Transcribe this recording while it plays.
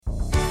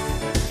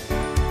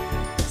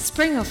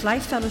Spring of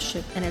Life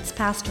Fellowship and its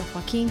pastor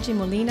Joaquin G.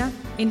 Molina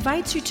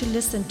invites you to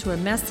listen to a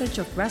message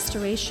of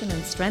restoration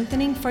and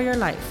strengthening for your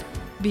life.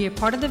 Be a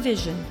part of the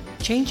vision,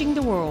 changing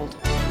the world.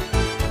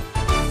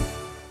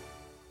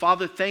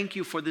 Father, thank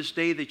you for this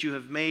day that you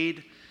have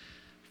made,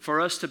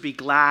 for us to be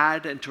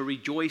glad and to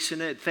rejoice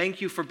in it. Thank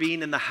you for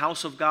being in the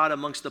house of God,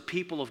 amongst the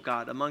people of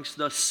God, amongst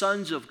the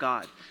sons of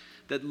God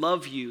that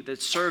love you,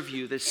 that serve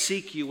you, that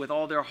seek you with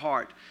all their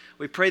heart.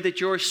 We pray that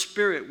your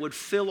Spirit would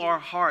fill our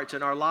hearts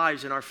and our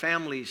lives and our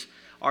families,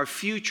 our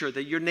future,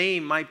 that your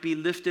name might be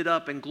lifted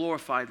up and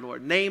glorified,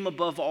 Lord. Name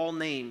above all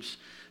names.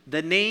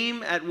 The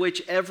name at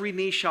which every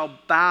knee shall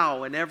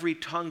bow and every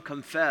tongue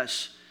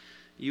confess.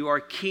 You are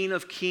King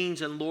of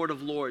kings and Lord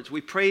of lords. We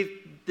pray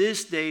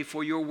this day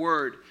for your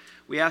word.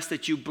 We ask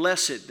that you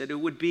bless it, that it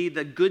would be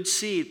the good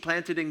seed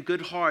planted in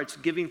good hearts,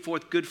 giving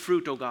forth good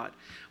fruit, O God.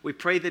 We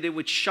pray that it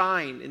would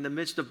shine in the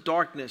midst of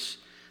darkness,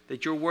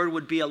 that your word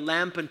would be a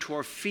lamp unto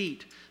our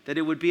feet, that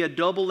it would be a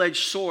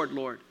double-edged sword,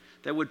 Lord,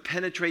 that would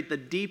penetrate the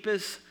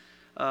deepest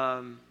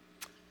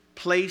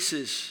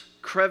places,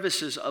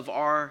 crevices of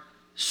our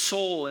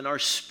soul and our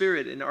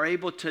spirit, and are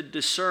able to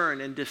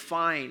discern and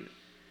define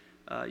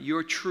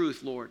your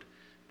truth, Lord,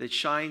 that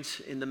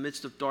shines in the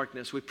midst of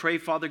darkness. We pray,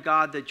 Father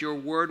God, that your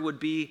word would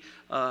be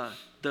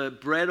the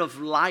bread of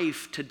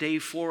life today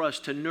for us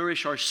to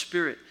nourish our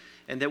spirit,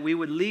 and that we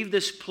would leave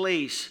this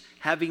place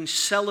having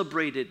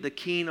celebrated the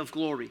King of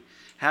glory,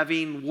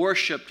 having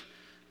worshiped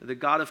the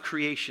God of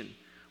creation.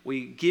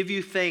 We give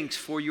you thanks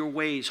for your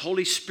ways.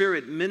 Holy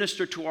Spirit,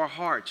 minister to our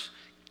hearts,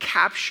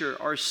 capture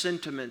our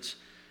sentiments,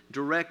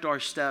 direct our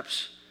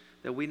steps,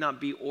 that we not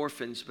be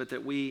orphans, but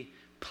that we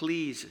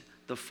please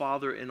the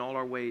Father in all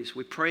our ways.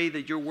 We pray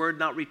that your word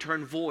not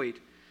return void,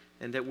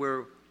 and that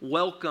we're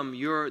welcome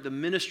the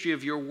ministry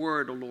of your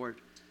word, O Lord.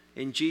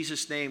 In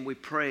Jesus' name we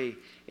pray.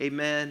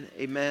 Amen,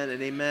 amen,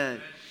 and amen.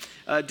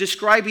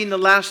 Describing the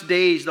last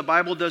days, the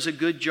Bible does a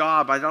good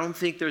job. I don't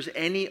think there's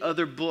any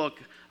other book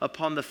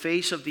upon the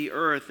face of the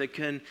earth that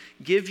can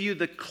give you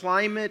the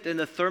climate and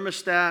the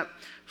thermostat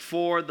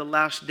for the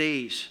last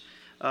days.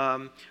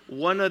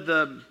 One of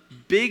the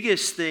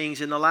biggest things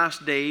in the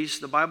last days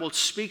the Bible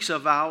speaks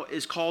about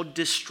is called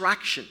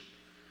distraction.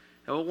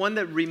 One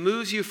that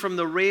removes you from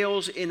the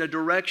rails in a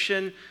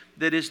direction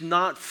that is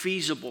not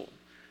feasible.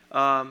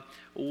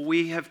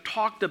 We have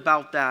talked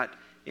about that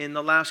in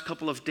the last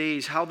couple of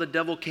days, how the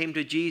devil came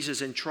to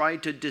Jesus and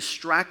tried to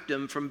distract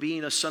him from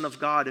being a son of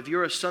God. If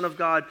you're a son of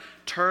God,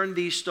 turn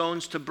these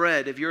stones to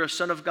bread. If you're a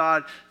son of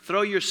God,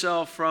 throw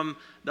yourself from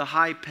the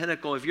high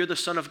pinnacle. If you're the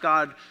son of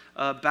God,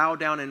 bow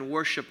down and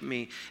worship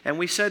me. And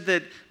we said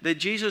that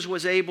Jesus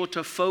was able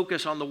to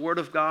focus on the word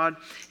of God.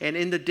 And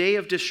in the day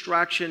of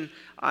distraction,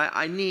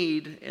 I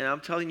need, and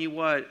I'm telling you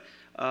what,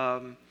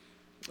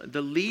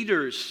 the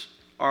leaders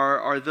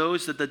are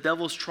those that the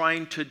devil's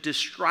trying to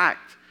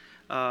distract.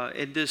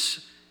 At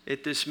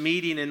this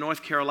meeting in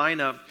North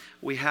Carolina,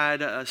 we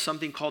had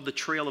something called the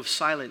Trail of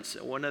Silence.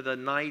 One of the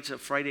nights, a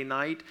Friday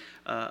night,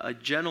 a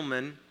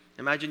gentleman,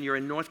 imagine you're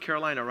in North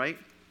Carolina, right?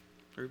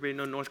 Everybody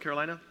know North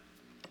Carolina?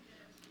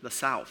 The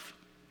South.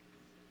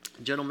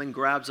 A gentleman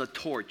grabs a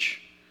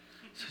torch,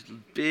 a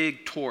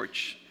big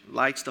torch,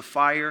 lights the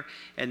fire,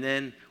 and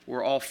then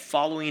we're all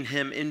following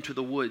him into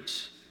the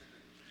woods.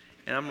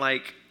 And I'm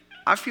like,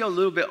 I feel a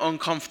little bit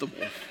uncomfortable.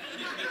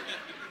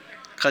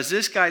 Because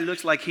this guy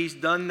looks like he's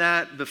done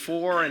that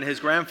before, and his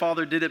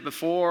grandfather did it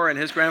before, and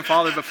his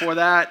grandfather before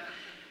that.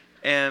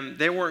 And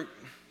they weren't.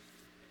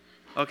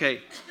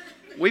 Okay,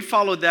 we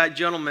followed that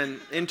gentleman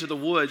into the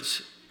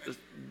woods,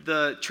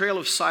 the Trail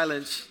of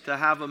Silence, to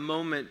have a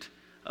moment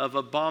of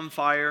a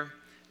bonfire,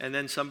 and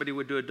then somebody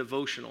would do a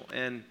devotional.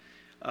 And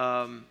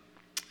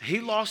he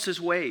lost his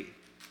way.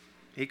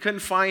 He couldn't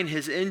find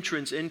his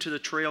entrance into the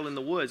trail in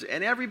the woods,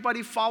 and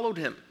everybody followed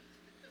him.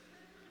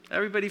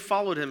 Everybody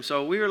followed him.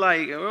 So we were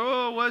like,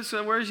 oh,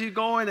 where's he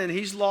going? And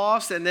he's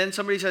lost. And then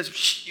somebody says,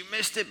 shh, you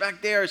missed it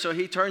back there. So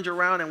he turns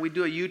around and we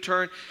do a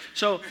U-turn.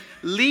 So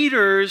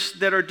leaders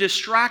that are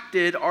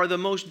distracted are the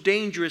most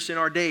dangerous in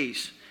our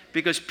days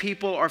because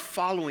people are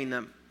following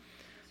them.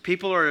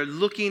 People are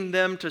looking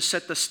them to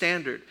set the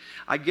standard.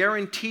 I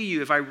guarantee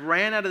you, if I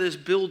ran out of this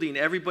building,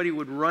 everybody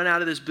would run out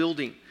of this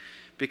building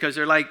because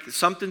they're like,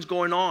 something's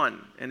going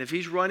on. And if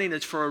he's running,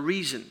 it's for a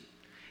reason.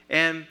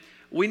 And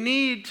we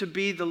need to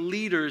be the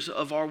leaders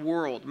of our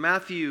world.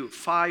 Matthew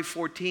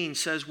 5:14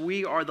 says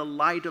we are the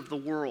light of the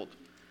world.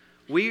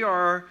 We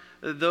are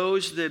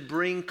those that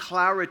bring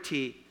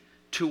clarity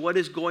to what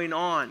is going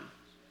on.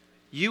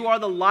 You are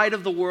the light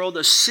of the world.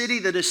 A city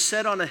that is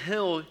set on a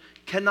hill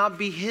cannot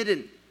be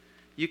hidden.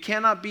 You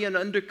cannot be an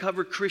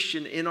undercover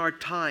Christian in our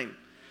time.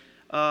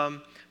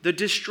 The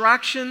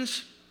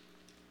distractions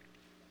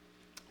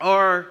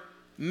are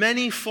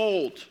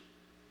manyfold.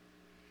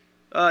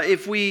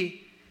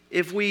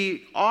 If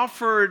we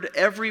offered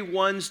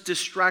everyone's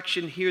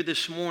distraction here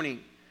this morning,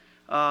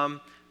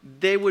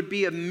 they would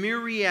be a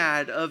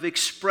myriad of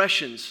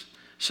expressions.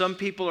 Some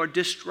people are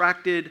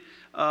distracted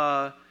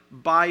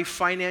by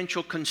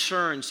financial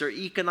concerns. Their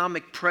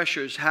economic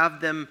pressures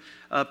have them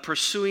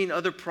pursuing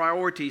other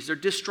priorities. They're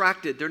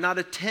distracted. They're not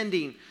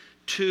attending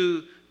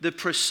to the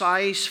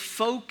precise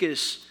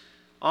focus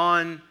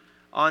on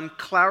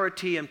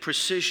clarity and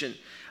precision.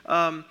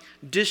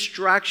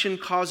 Distraction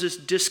causes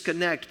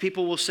disconnect.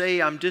 People will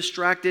say, I'm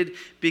distracted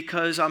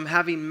because I'm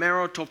having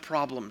marital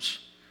problems.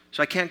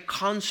 So I can't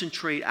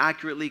concentrate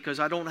accurately because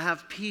I don't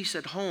have peace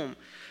at home.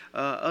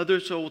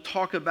 Others will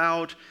talk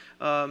about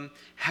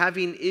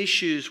having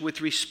issues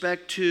with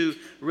respect to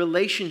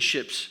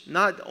relationships,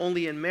 not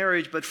only in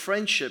marriage, but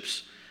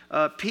friendships.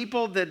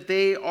 People that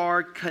they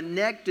are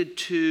connected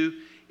to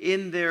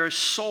in their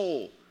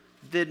soul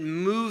that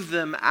move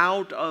them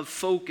out of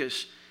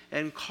focus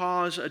and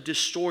cause a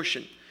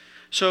distortion.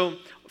 So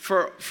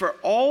for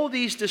all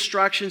these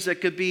distractions that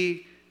could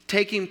be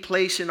taking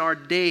place in our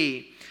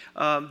day,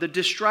 the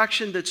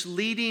distraction that's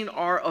leading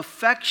our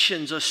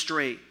affections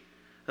astray.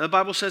 The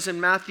Bible says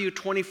in Matthew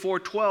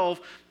 24:12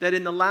 that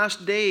in the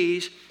last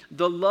days,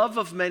 the love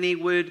of many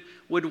would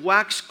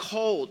wax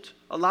cold.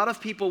 A lot of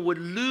people would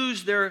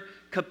lose their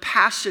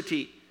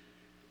capacity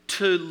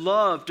to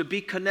love, to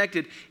be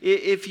connected.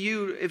 If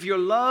your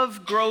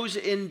love grows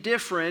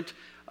indifferent,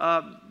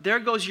 there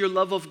goes your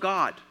love of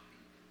God.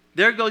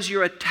 There goes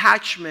your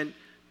attachment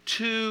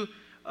to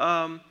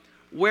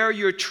where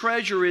your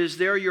treasure is,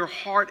 there your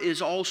heart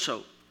is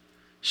also.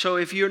 So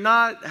if you're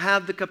not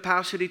have the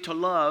capacity to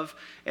love,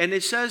 and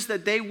it says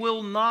that they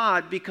will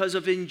not because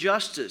of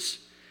injustice,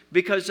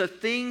 because of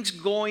things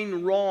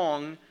going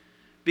wrong,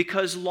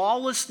 because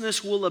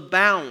lawlessness will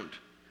abound.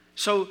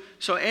 So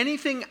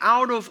anything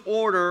out of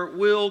order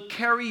will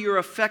carry your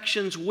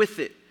affections with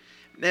it.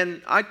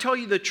 And I tell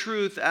you the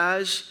truth,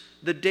 as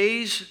the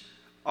days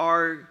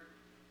are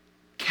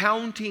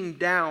counting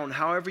down,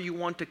 however you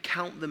want to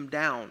count them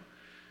down,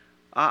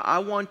 I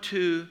want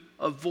to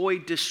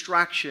avoid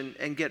distraction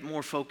and get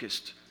more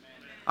focused.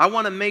 I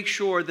want to make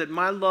sure that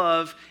my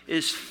love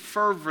is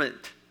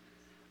fervent.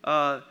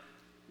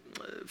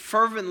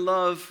 Fervent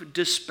love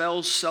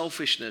dispels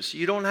selfishness.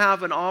 You don't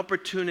have an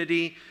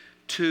opportunity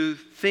to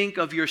think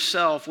of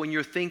yourself when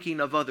you're thinking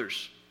of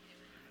others.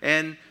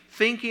 And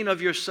thinking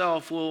of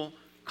yourself will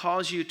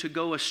cause you to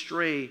go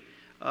astray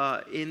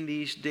in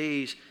these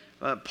days.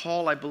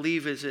 Paul, I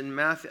believe, is in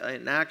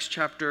Acts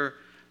chapter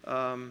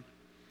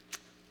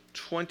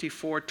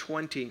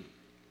 24:20.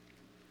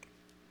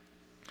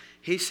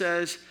 He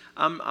says,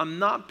 I'm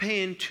not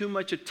paying too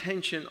much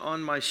attention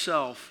on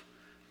myself.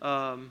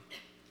 Let's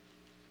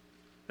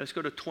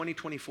go to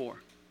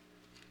 2024.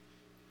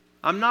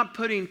 I'm not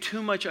putting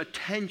too much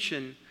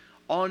attention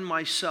on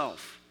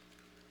myself.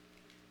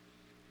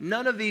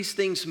 None of these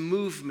things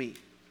move me.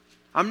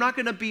 I'm not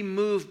going to be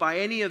moved by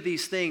any of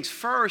these things.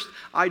 First,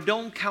 I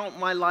don't count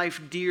my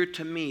life dear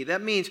to me.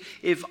 That means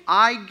if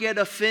I get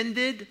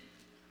offended,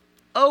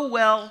 oh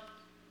well.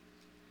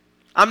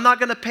 I'm not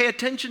going to pay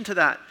attention to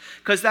that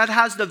because that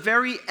has the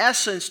very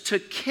essence to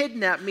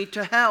kidnap me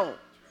to hell.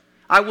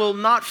 I will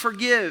not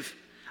forgive.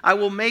 I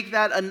will make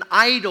that an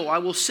idol. I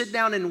will sit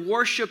down and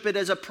worship it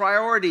as a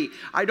priority.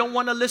 I don't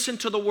want to listen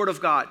to the Word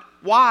of God.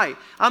 Why?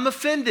 I'm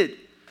offended.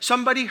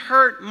 Somebody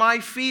hurt my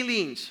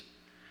feelings.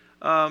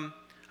 I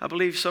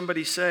believe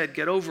somebody said,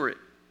 get over it.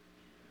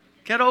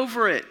 Get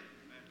over it.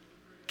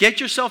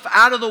 Get yourself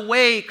out of the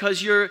way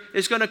because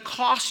it's going to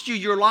cost you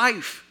your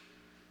life.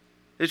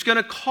 It's going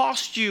to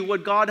cost you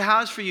what God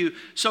has for you.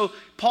 So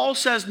Paul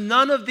says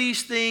none of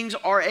these things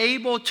are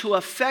able to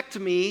affect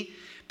me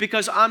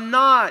because I'm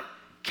not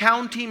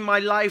counting my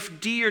life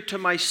dear to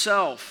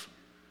myself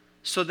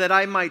so that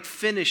I might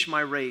finish my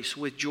race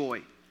with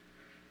joy.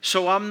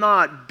 So I'm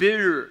not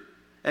bitter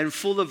and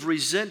full of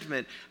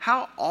resentment.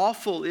 How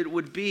awful it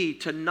would be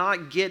to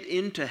not get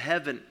into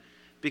heaven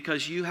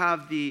because you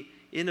have the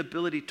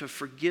inability to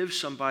forgive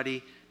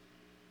somebody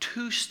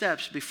 2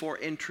 steps before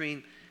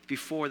entering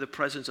before the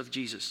presence of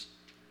Jesus.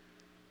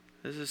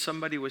 This is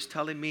somebody was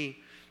telling me,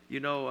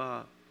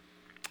 and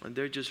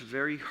they're just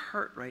very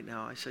hurt right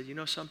now. I said, you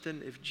know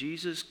something? If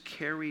Jesus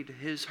carried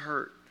his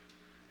hurt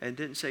and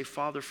didn't say,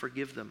 Father,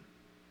 forgive them,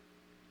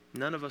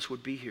 none of us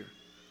would be here.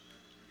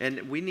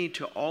 And we need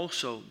to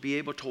also be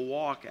able to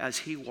walk as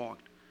he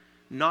walked,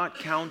 not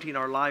counting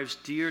our lives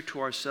dear to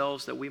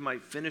ourselves that we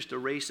might finish the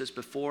race that's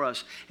before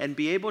us and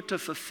be able to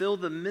fulfill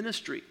the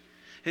ministry.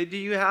 Hey, do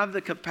you have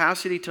the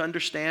capacity to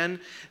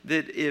understand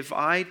that if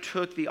I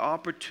took the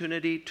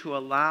opportunity to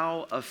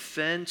allow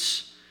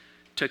offense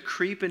to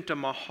creep into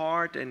my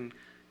heart and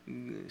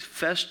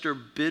fester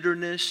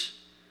bitterness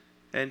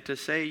and to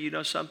say, you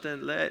know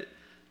something,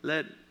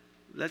 let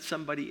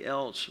somebody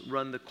else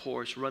run the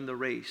course, run the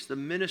race, the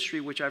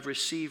ministry which I've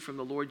received from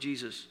the Lord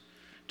Jesus,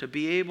 to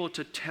be able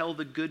to tell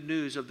the good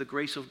news of the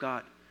grace of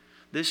God.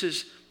 This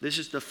is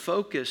the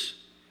focus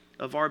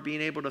of our being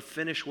able to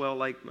finish well,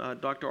 like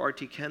Dr.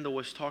 R.T. Kendall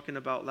was talking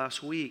about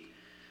last week.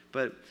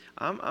 But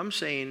I'm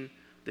saying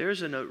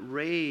there's an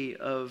array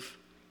of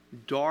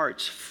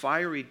darts,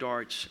 fiery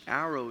darts,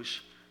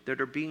 arrows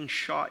that are being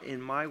shot in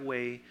my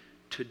way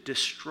to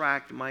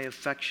distract my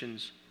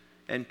affections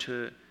and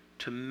to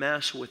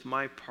mess with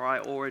my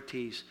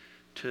priorities,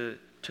 to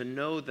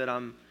know that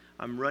I'm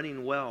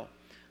running well.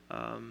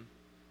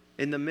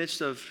 in the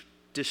midst of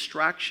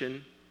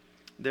distraction,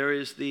 there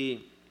is the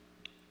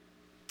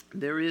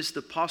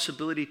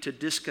possibility to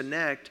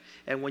disconnect.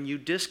 And when you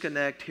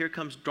disconnect, here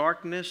comes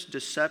darkness,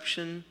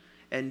 deception,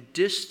 and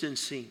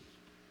distancing.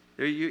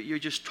 You're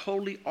just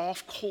totally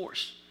off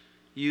course.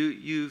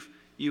 You've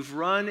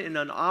run in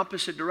an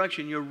opposite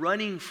direction. You're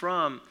running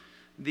from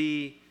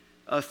the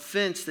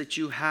offense that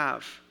you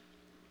have.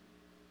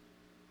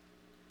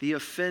 The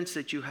offense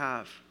that you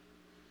have.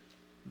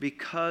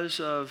 Because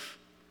of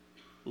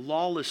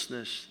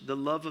lawlessness, the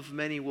love of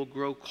many will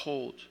grow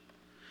cold.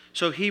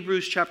 So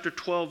Hebrews chapter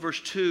 12,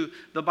 verse 2,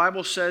 the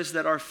Bible says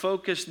that our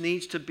focus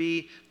needs to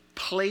be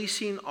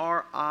placing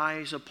our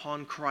eyes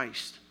upon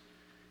Christ.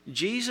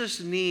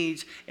 Jesus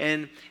needs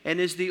and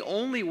is the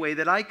only way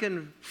that I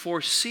can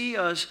foresee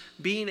us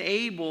being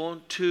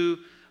able to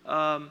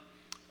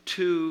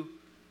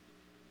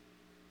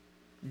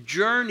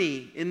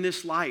journey in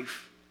this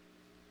life.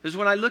 Because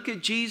when I look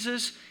at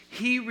Jesus,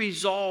 He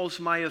resolves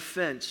my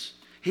offense.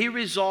 He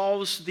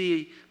resolves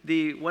the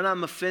when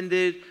I'm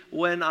offended,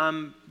 when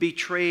I'm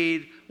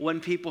betrayed, when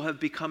people have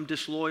become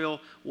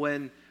disloyal,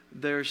 when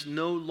there's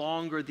no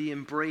longer the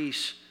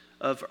embrace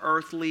of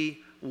earthly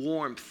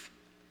warmth.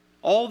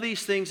 All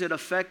these things that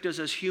affect us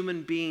as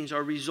human beings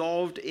are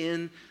resolved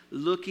in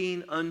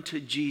looking unto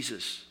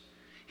Jesus.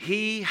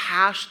 He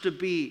has to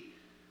be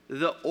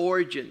the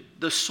origin,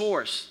 the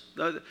source.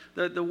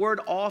 The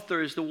word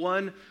author is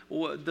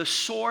the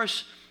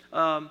source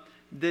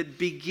that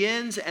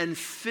begins and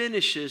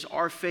finishes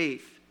our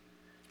faith.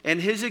 And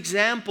His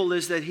example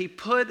is that He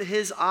put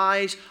His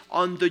eyes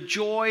on the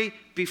joy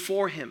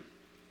before Him.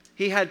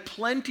 He had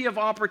plenty of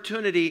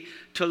opportunity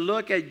to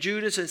look at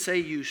Judas and say,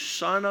 "You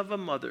son of a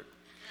mother,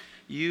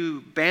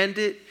 you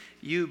bandit,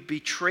 you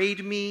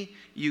betrayed me,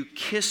 you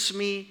kissed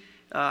me,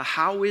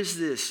 how is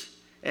this?"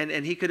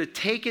 And He could have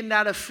taken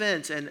that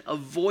offense and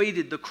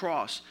avoided the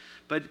cross.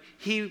 But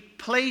He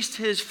placed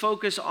His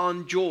focus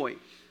on joy.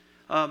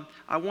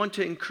 I want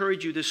to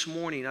encourage you this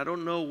morning. I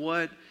don't know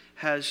what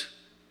has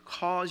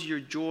caused your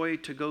joy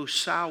to go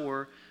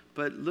sour,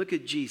 but look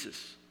at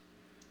Jesus.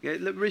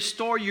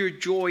 Restore your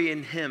joy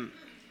in Him.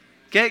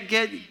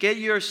 Get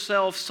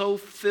yourself so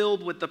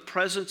filled with the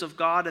presence of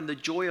God and the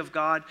joy of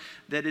God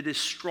that it is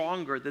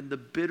stronger than the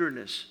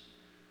bitterness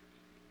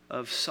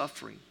of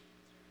suffering,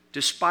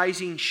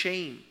 despising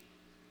shame,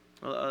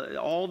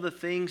 all the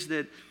things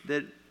that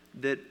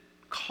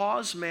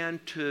cause man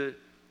to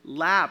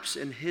lapse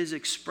in his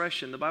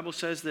expression. The Bible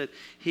says that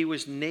He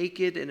was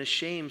naked and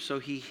ashamed, so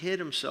He hid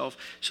Himself.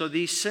 So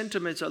these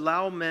sentiments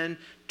allow men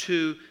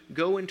to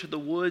go into the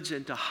woods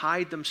and to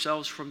hide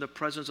themselves from the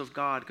presence of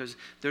God because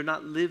they're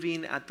not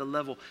living at the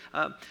level.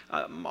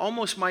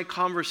 Almost my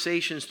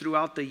conversations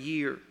throughout the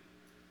year,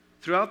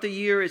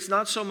 it's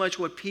not so much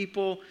what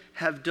people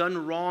have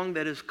done wrong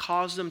that has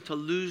caused them to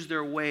lose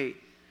their way.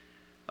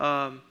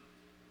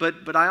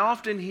 But I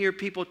often hear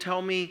people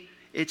tell me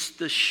it's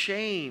the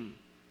shame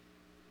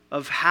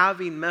of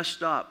having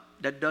messed up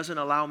that doesn't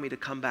allow me to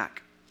come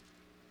back.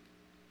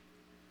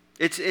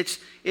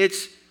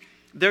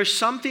 There's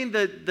something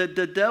that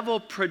the devil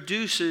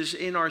produces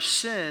in our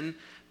sin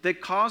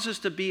that causes us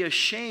to be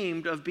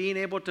ashamed of being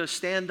able to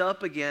stand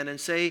up again and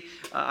say,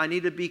 I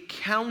need to be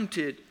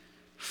counted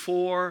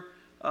for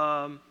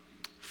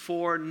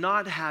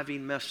not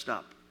having messed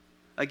up.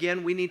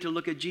 Again, we need to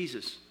look at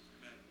Jesus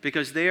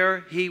because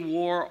there He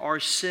wore our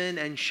sin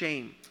and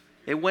shame.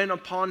 It went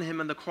upon Him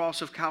on the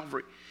cross of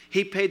Calvary.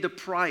 He paid the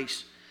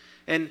price.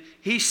 And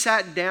He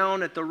sat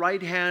down at the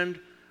right hand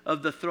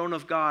of the throne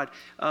of God.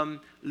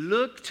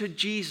 Look to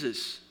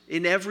Jesus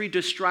in every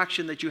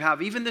distraction that you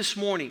have. Even this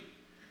morning,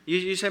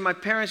 you say, my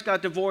parents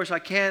got divorced. I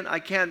can't.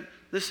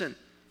 Listen,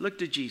 look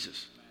to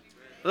Jesus.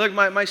 Look,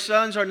 my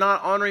sons are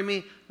not honoring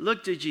me.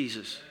 Look to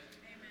Jesus.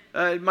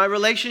 My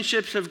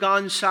relationships have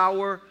gone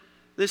sour.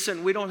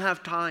 Listen, we don't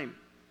have time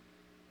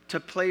to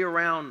play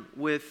around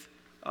with,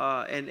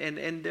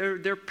 and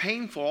they're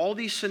painful. All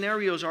these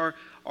scenarios are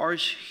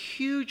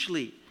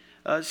hugely,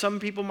 some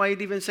people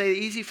might even say,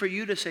 easy for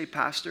you to say,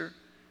 Pastor.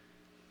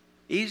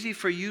 Easy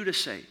for you to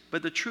say.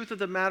 But the truth of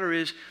the matter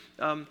is,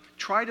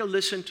 try to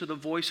listen to the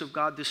voice of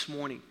God this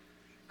morning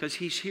because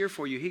He's here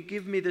for you. He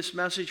gave me this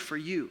message for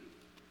you.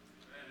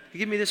 He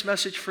gave me this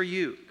message for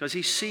you because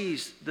He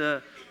sees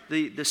the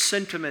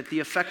sentiment, the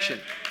affection.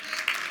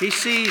 He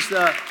sees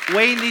the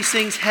weighing these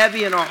things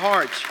heavy in our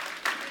hearts.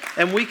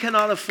 And we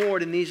cannot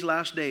afford in these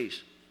last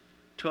days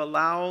to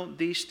allow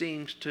these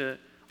things to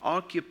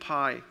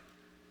occupy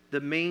the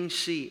main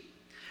seat.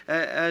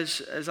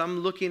 As I'm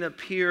looking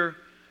up here,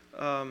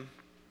 I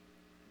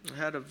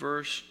had a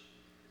verse,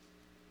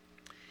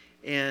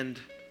 and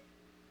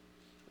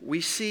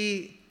we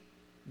see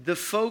the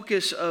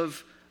focus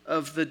of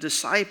the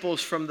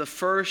disciples from the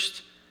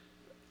first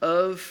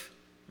of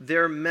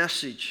their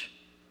message.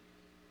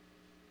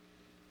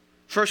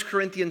 1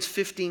 Corinthians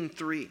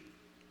 15:3.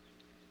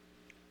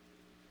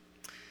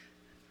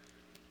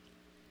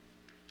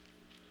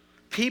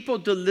 People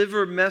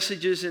deliver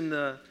messages in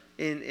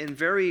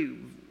very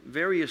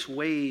various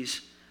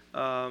ways,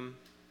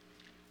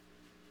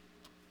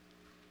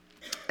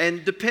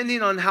 And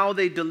depending on how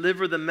they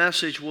deliver the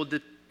message will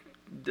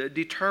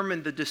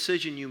determine the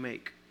decision you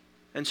make.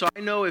 And so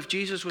I know if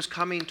Jesus was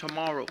coming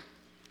tomorrow,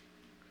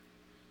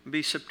 it'd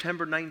be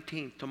September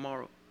 19th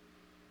tomorrow.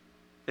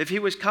 If he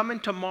was coming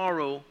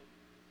tomorrow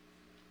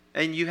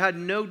and you had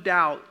no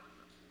doubt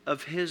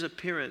of his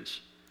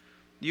appearance,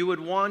 you would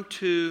want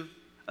to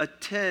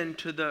attend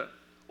to the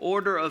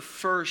order of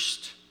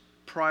first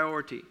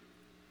priority.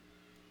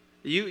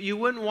 You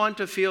wouldn't want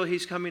to feel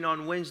he's coming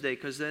on Wednesday,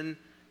 because then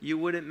you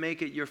wouldn't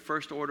make it your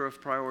first order of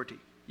priority.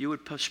 You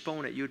would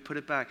postpone it. You would put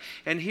it back.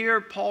 And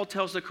here Paul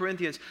tells the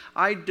Corinthians,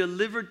 I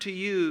delivered to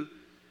you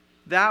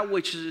that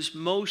which is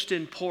most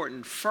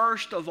important,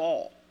 first of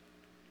all.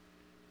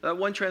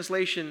 One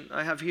translation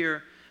I have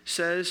here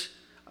says,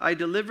 I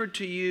delivered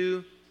to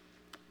you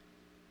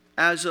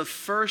as of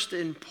first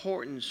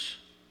importance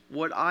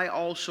what I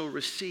also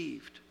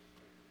received.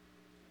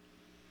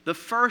 The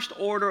first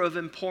order of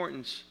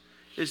importance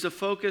is the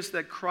focus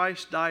that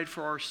Christ died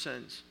for our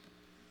sins.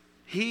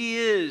 He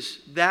is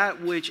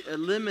that which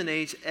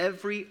eliminates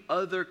every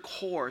other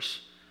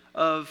course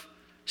of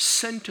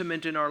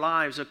sentiment in our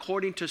lives.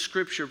 According to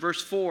Scripture,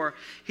 verse 4,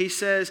 he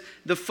says,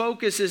 the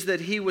focus is that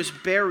he was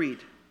buried,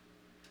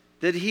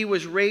 that he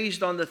was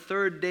raised on the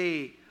third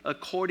day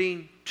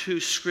according to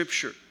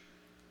Scripture.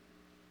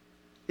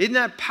 Isn't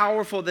that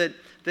powerful that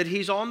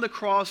he's on the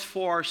cross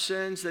for our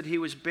sins, that he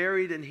was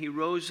buried and he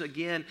rose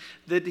again,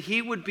 that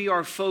he would be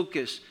our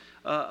focus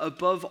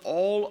above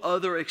all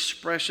other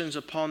expressions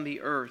upon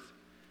the earth.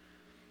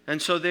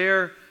 And so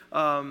there,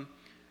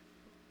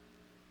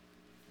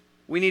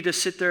 we need to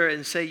sit there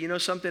and say, you know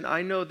something,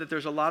 I know that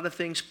there's a lot of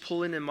things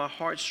pulling in my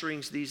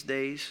heartstrings these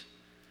days.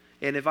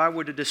 And if I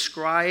were to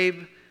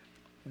describe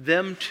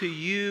them to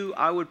you,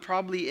 I would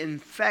probably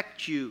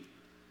infect you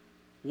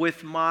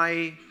with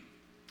my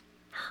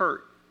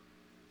hurt,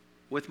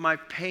 with my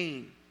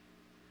pain.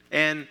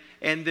 And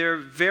there are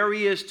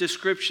various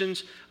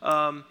descriptions.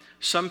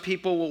 Some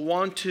people will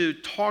want to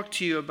talk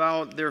to you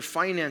about their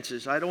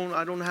finances. I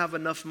don't have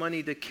enough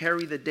money to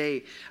carry the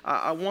day.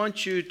 I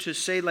want you to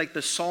say like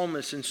the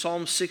psalmist in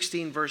Psalm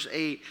 16 verse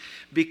 8,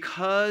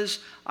 because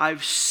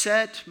I've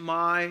set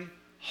my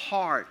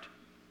heart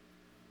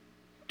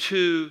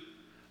to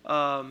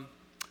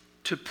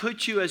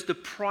put you as the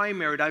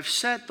primary. I've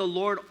set the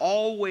Lord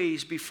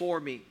always before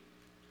me.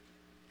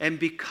 And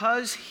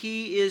because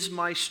he is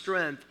my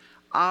strength,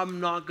 I'm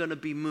not going to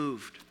be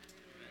moved.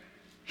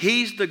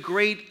 He's the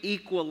great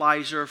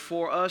equalizer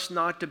for us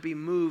not to be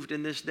moved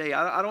in this day.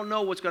 I don't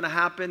know what's going to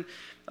happen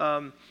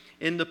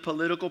in the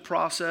political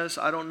process.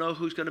 I don't know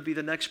who's going to be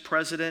the next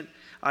president.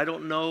 I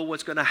don't know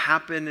what's going to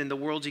happen in the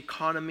world's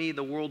economy,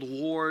 the world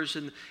wars.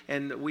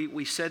 And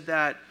we said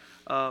that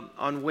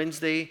on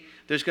Wednesday.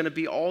 There's going to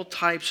be all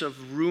types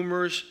of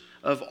rumors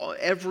of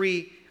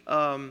every...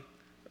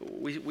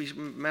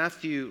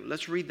 Matthew,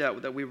 let's read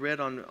that we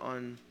read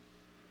on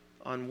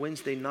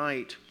Wednesday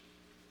night.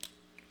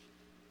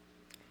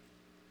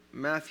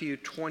 Matthew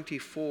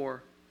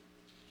 24,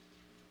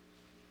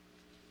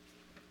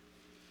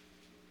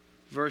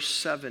 verse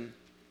 7.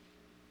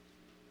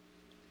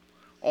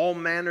 All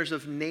manners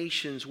of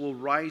nations will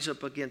rise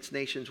up against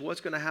nations. What's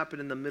going to happen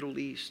in the Middle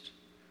East?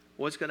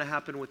 What's going to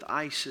happen with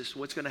ISIS?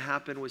 What's going to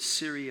happen with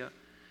Syria?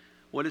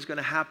 What is going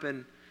to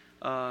happen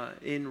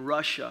in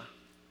Russia?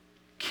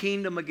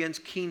 Kingdom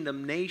against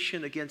kingdom,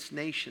 nation against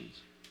nations.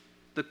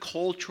 The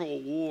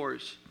cultural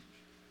wars.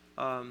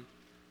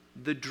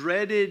 The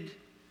dreaded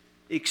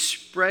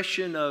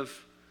expression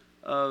of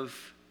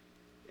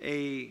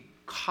a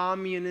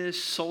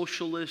communist,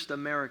 socialist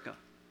America,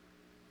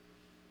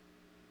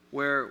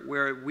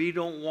 where we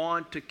don't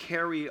want to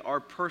carry our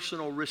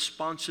personal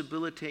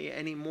responsibility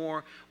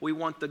anymore. We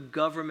want the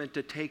government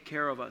to take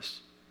care of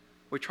us.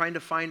 We're trying to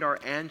find our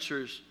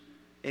answers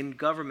in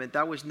government.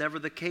 That was never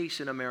the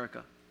case in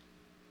America.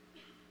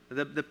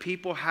 The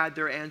people had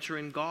their answer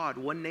in God,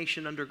 one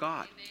nation under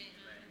God.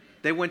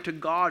 They went to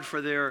God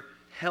for their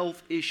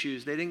health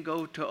issues. They didn't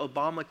go to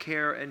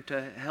Obamacare and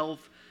to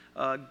health,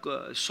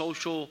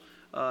 social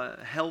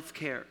health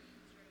care.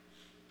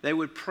 They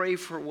would pray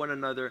for one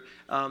another.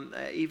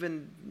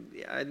 Even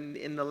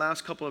in the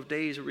last couple of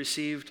days, I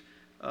received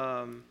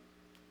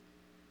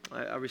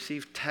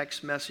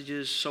text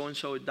messages,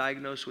 so-and-so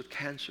diagnosed with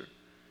cancer.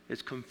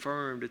 It's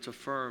confirmed, it's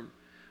affirmed.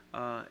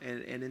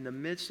 And in the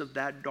midst of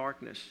that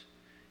darkness,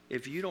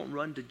 if you don't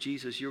run to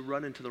Jesus, you're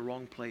running to the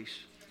wrong place.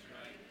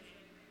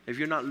 If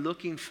you're not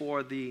looking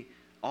for the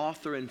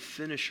author and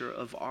finisher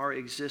of our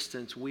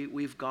existence,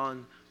 we've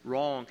gone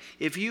wrong.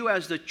 If you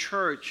as the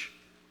church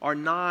are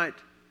not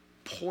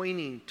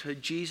pointing to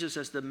Jesus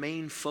as the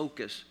main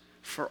focus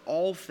for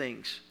all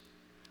things,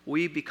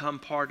 we become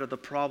part of the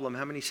problem.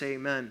 How many say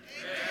amen?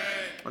 Amen.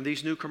 On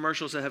these new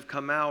commercials that have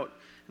come out,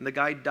 and the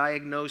guy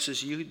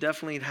diagnoses, you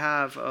definitely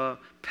have a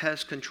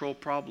pest control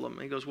problem.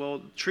 And he goes,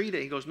 well, treat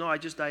it. He goes, no, I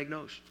just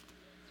diagnosed.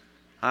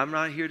 I'm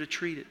not here to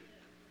treat it.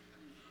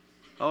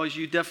 Oh,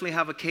 you definitely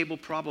have a cable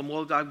problem.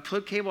 Well, I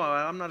put cable,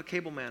 I'm not a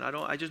cable man.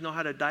 I just know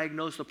how to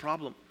diagnose the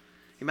problem.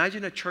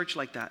 Imagine a church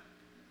like that.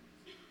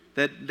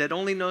 that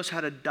only knows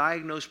how to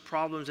diagnose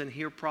problems and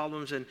hear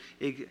problems and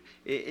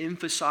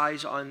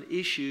emphasize on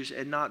issues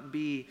and not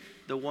be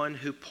the one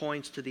who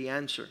points to the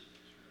answer.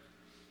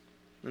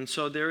 And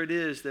so there it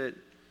is that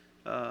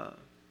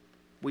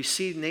we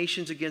see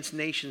nations against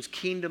nations,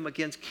 kingdom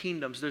against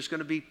kingdoms. There's going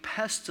to be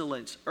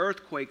pestilence,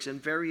 earthquakes in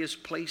various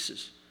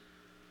places.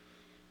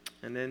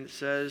 And then it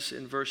says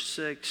in verse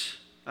 8,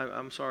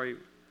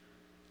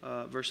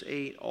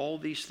 all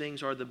these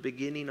things are the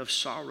beginning of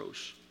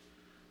sorrows.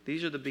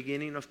 These are the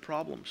beginning of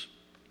problems.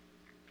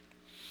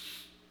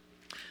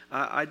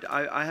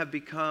 I have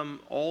become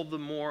all the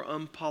more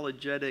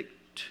unapologetic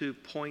to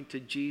point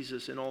to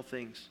Jesus in all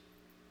things.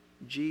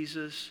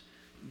 Jesus,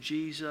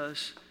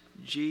 Jesus,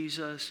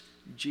 Jesus,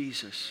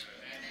 Jesus.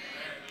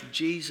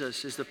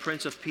 Jesus is the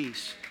Prince of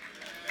Peace.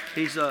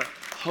 He's the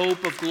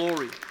hope of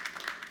glory.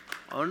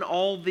 On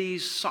all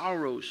these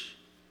sorrows,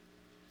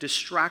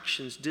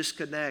 distractions,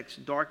 disconnects,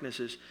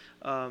 darknesses,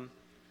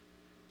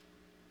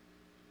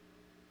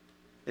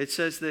 it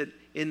says that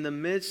in the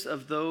midst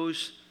of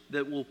those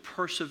that will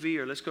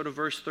persevere, let's go to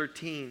verse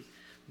 13.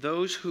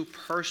 Those who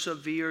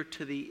persevere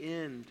to the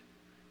end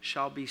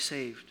shall be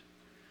saved.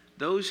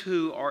 Those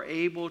who are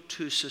able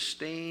to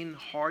sustain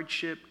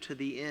hardship to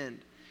the end.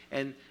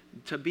 And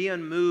to be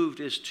unmoved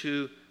is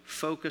to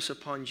focus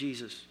upon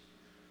Jesus,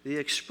 the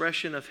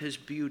expression of His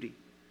beauty.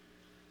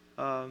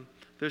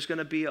 There's going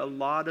to be a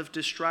lot of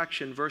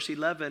distraction. Verse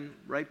 11,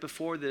 right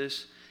before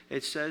this,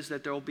 it says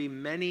that there will be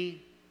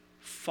many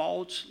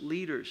false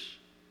leaders.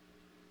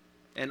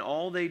 And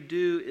all they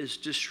do is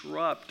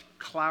disrupt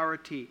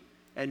clarity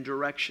and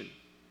direction.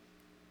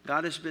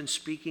 God has been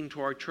speaking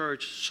to our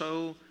church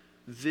so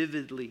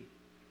vividly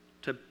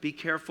to be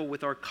careful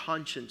with our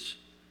conscience,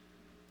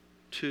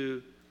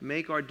 to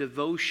make our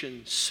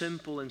devotion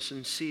simple and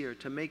sincere,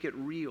 to make it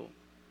real.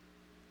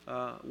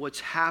 What's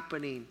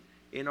happening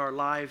in our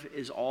life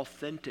is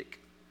authentic.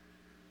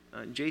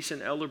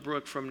 Jason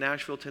Elderbrook from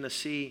Nashville,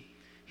 Tennessee,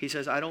 he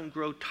says, I don't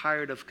grow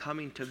tired of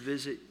coming to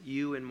visit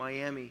you in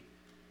Miami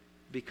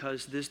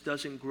because this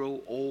doesn't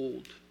grow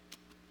old.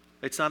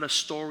 It's not a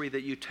story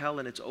that you tell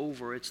and it's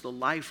over. It's the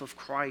life of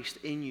Christ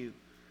in you,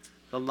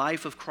 the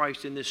life of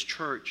Christ in this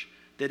church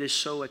that is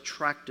so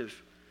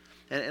attractive.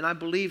 And I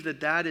believe that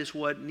that is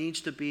what needs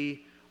to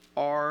be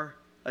our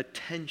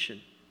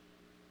attention.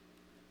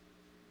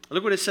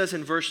 Look what it says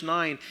in verse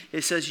 9.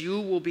 It says, you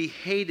will be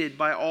hated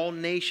by all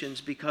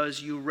nations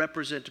because you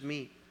represent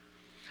me.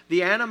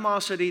 The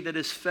animosity that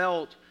is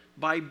felt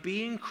by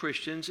being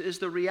Christians is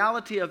the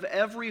reality of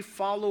every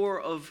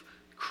follower of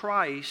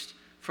Christ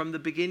from the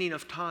beginning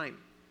of time.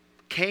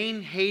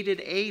 Cain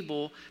hated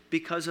Abel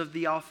because of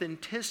the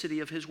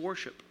authenticity of his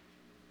worship.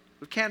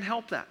 We can't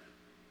help that.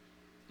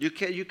 You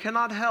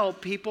cannot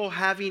help people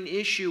having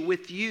issue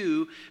with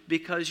you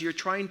because you're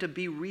trying to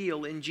be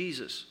real in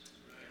Jesus.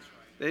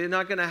 They're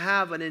not going to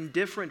have an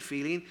indifferent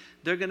feeling.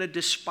 They're going to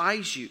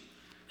despise you.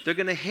 They're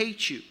going to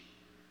hate you.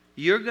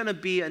 You're going to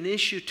be an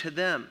issue to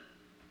them.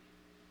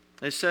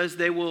 It says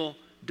they will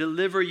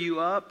deliver you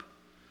up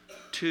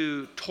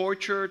to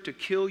torture, to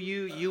kill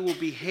you. You will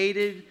be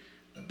hated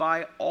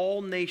by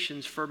all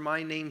nations for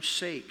my name's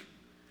sake.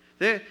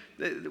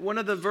 One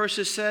of the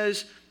verses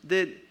says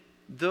that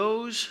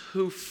those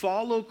who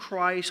follow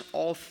Christ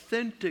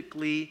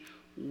authentically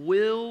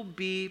will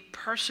be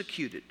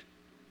persecuted.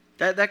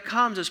 That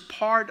comes as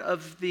part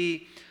of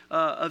the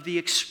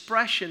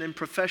expression and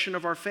profession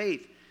of our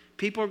faith.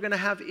 People are going to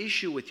have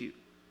issue with you.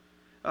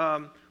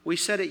 We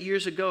said it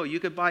years ago. You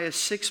could buy a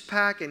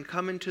 6-pack and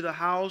come into the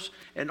house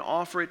and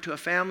offer it to a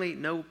family,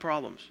 no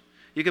problems.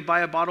 You could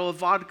buy a bottle of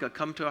vodka,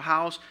 come to a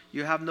house,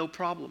 you have no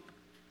problem.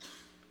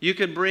 You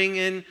could bring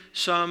in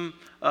some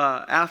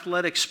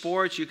athletic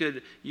sports. You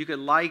could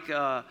like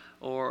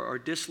or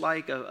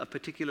dislike a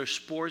particular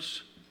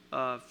sports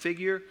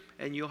figure,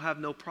 and you'll have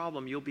no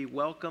problem. You'll be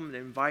welcomed,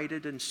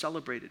 invited, and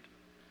celebrated.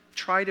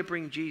 Try to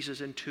bring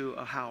Jesus into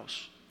a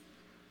house.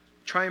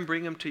 Try and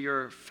bring him to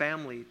your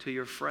family, to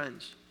your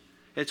friends.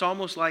 It's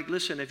almost like,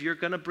 listen, if you're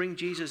going to bring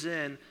Jesus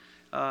in,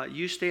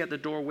 you stay at the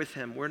door with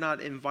him. We're not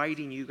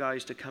inviting you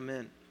guys to come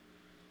in.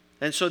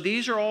 And so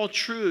these are all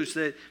truths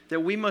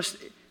that we must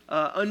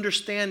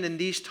understand in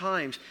these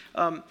times.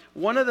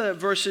 One of the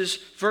verses,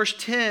 verse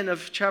 10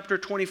 of chapter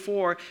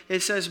 24, it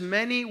says,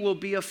 many will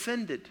be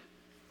offended.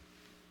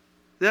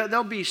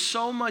 There'll be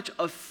so much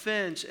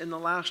offense in the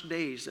last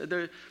days.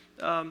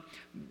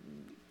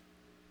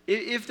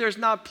 If there's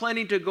not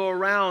plenty to go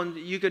around,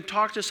 you can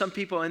talk to some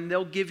people and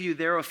they'll give you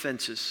their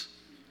offenses.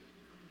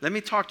 Let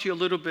me talk to you a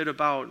little bit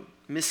about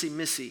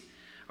Missy.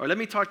 Or let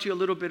me talk to you a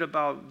little bit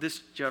about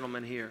this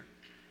gentleman here.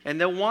 And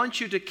they'll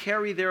want you to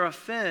carry their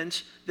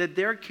offense that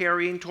they're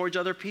carrying towards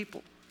other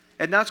people.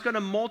 And that's going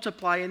to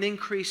multiply and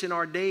increase in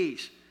our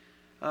days.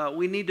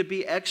 We need to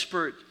be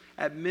expert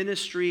at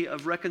ministry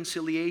of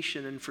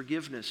reconciliation and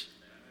forgiveness.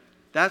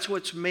 That's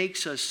what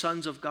makes us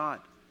sons of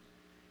God.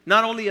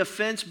 Not only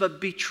offense,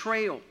 but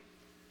betrayal,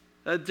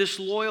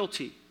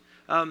 disloyalty.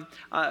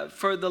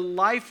 For the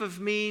life of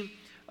me,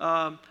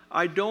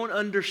 I don't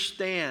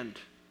understand.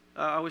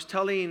 I was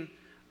telling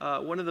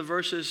one of the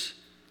verses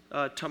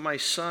to my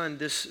son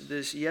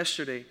this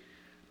yesterday.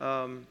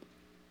 I'm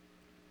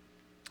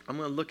going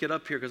to look it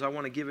up here because I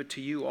want to give it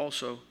to you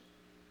also.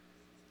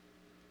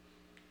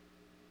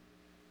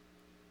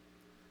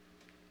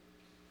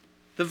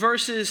 The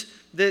verse is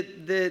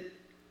that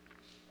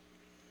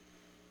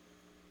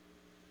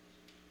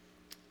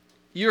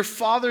your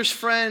father's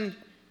friend,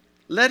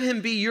 let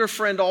him be your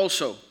friend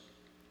also.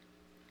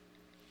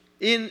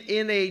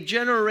 In a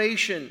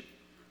generation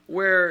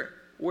where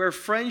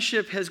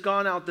friendship has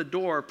gone out the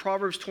door,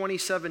 Proverbs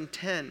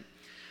 27:10,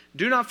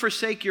 do not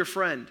forsake your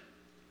friend.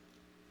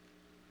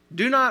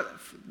 Do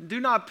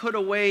not put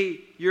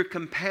away your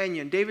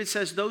companion. David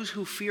says, those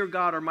who fear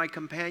God are my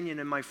companion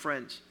and my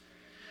friends.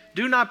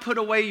 Do not put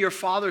away your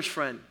father's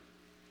friend.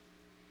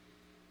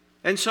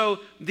 And so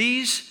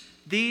these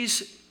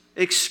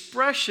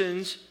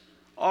expressions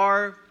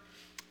are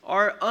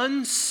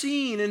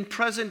unseen in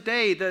present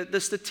day.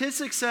 The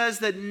statistic says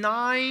that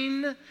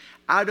 9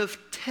 out of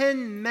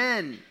 10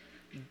 men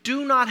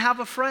do not have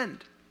a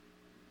friend.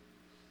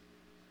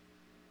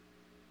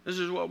 This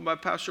is what my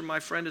pastor, my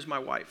friend is my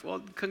wife.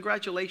 Well,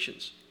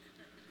 congratulations.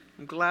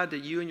 I'm glad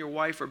that you and your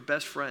wife are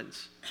best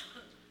friends.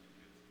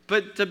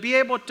 But to be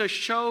able to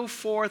show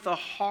forth a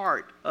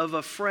heart of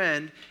a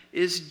friend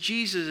is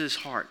Jesus'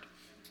 heart.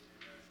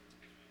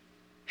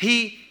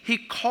 He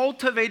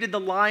cultivated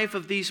the life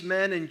of these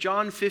men in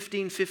John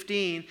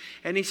 15:15,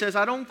 and he says,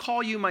 I don't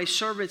call you my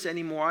servants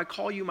anymore, I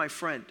call you my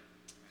friend.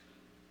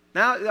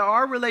 Now,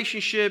 our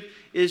relationship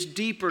is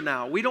deeper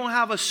now. We don't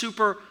have a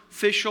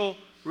superficial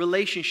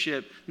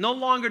relationship. No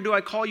longer do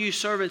I call you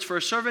servants, for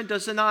a servant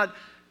does not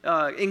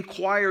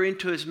inquire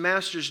into his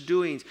master's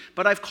doings,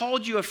 but I've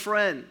called you a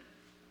friend.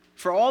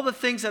 For all the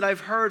things that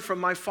I've heard from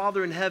my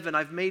Father in heaven,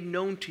 I've made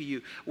known to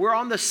you. We're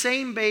on the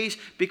same base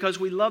because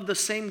we love the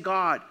same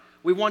God.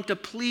 We want to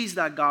please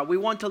that God. We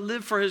want to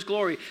live for His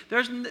glory.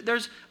 There's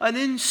an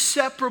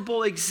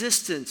inseparable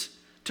existence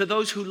to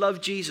those who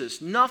love Jesus.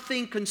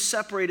 Nothing can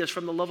separate us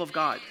from the love of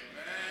God.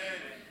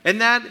 Amen.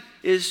 And that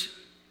is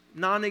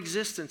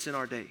non-existence in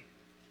our day.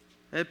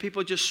 And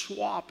people just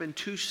swap in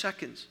 2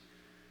 seconds.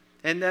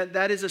 And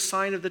that is a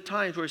sign of the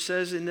times, where it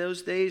says in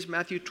those days,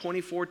 Matthew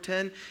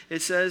 24:10,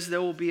 it says there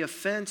will be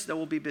offense, there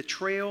will be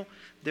betrayal,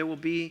 there will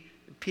be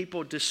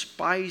people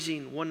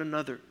despising one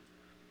another.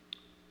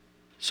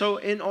 So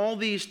in all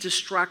these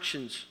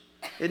distractions,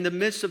 in the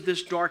midst of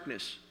this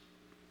darkness,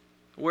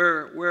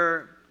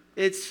 where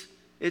it's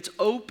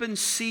open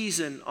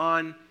season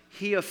on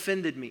he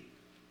offended me.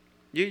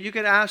 You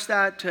can ask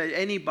that to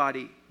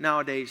anybody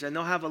nowadays, and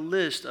they'll have a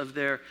list of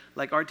their,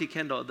 like R.T.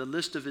 Kendall, the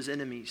list of his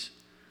enemies.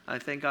 I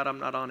thank God I'm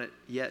not on it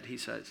yet, he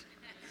says.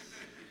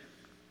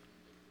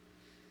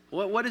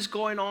 What is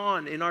going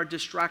on in our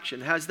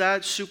distraction? Has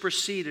that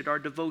superseded our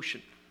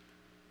devotion?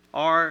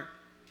 Our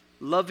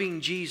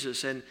loving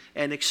Jesus and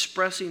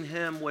expressing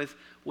Him with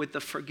the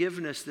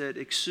forgiveness that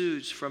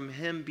exudes from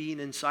Him being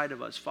inside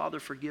of us. Father,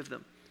 forgive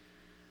them.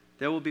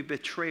 There will be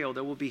betrayal.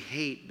 There will be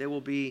hate. There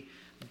will be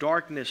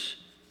darkness,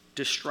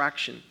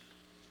 distraction.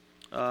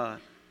 The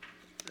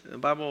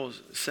Bible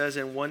says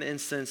in one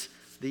instance,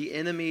 the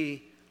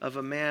enemy of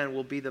a man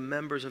will be the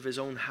members of his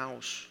own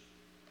house.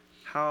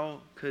 How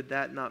could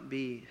that not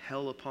be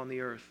hell upon the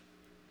earth?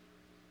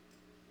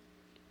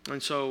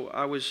 And so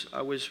I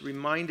was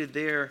reminded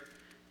there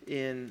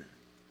in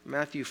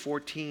Matthew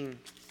 14,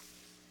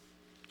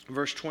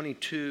 verse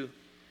 22,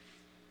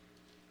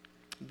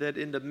 that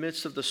in the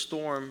midst of the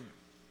storm,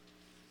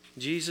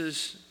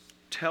 Jesus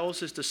tells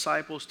His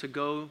disciples to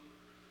go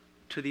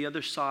to the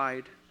other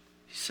side.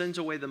 He sends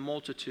away the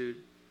multitude.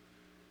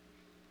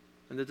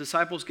 And the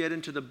disciples get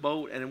into the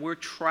boat, and we're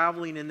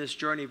traveling in this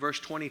journey, verse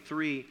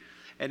 23,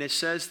 and it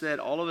says that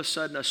all of a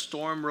sudden a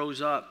storm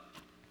rose up.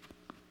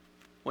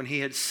 When He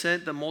had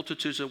sent the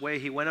multitudes away,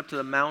 He went up to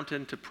the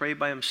mountain to pray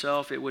by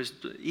Himself. It was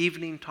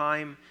evening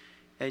time,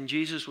 and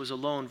Jesus was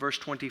alone, verse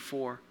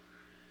 24.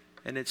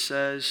 And it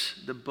says,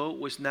 the boat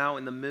was now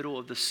in the middle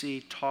of the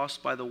sea,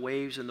 tossed by the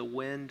waves and the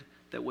wind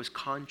that was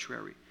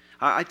contrary.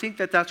 I think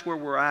that's where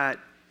we're at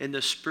in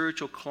the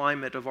spiritual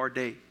climate of our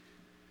day.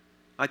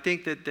 I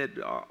think that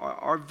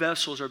our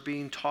vessels are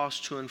being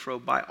tossed to and fro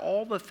by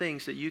all the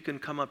things that you can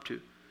come up to.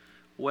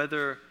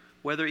 Whether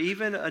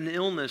even an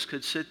illness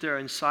could sit there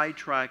and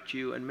sidetrack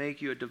you and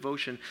make you a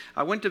devotion.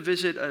 I went to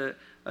visit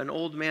an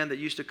old man that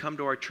used to come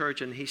to our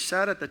church, and he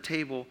sat at the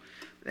table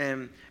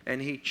and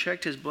he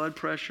checked his blood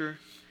pressure,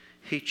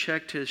 he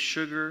checked his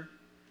sugar,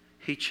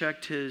 he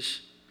checked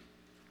his,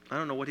 I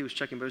don't know what he was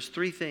checking, but it was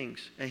 3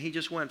 things. And he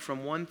just went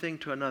from one thing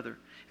to another.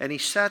 And he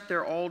sat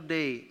there all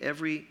day,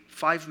 every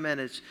 5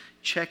 minutes,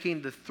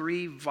 checking the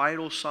 3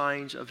 vital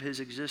signs of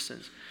his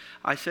existence.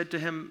 I said to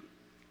him,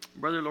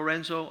 Brother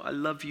Lorenzo, I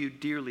love you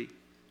dearly.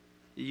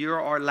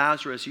 You're our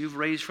Lazarus. You've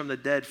raised from the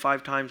dead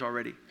 5 times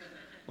already.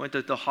 Went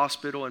to the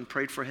hospital and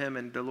prayed for him,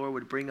 and the Lord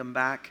would bring him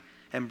back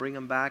and bring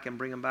him back and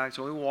bring him back.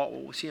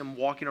 So we see him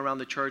walking around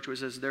the church where it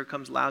says, there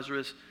comes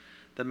Lazarus,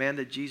 the man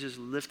that Jesus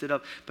lifted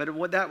up. But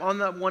on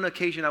that one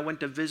occasion, I went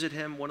to visit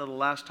him one of the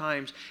last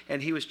times,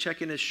 and he was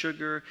checking his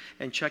sugar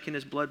and checking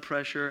his blood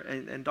pressure.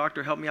 And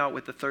doctor, help me out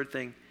with the 3rd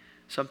thing.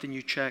 something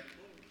you check.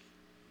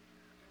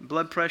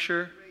 Blood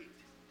pressure,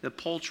 the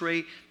pulse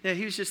rate. Yeah,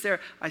 he was just there.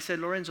 I said,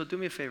 Lorenzo, do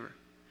me a favor.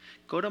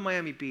 Go to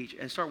Miami Beach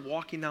and start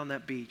walking down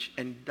that beach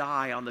and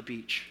die on the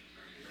beach.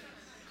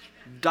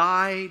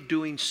 Die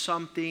doing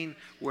something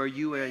where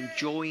you are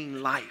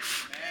enjoying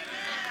life.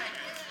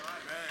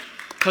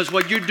 Because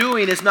what you're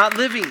doing is not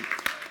living.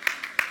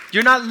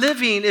 You're not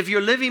living if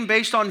you're living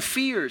based on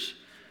fears,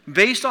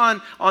 based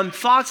on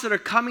thoughts that are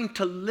coming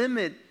to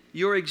limit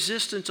your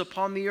existence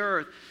upon the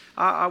earth.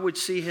 I would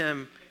see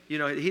him, he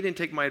didn't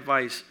take my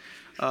advice.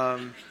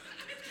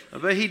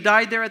 But he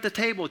died there at the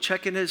table,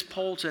 checking his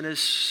pulse and his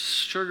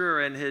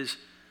sugar and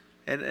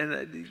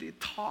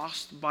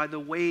tossed by the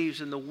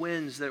waves and the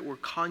winds that were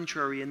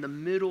contrary in the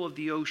middle of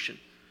the ocean.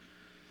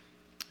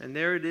 And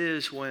there it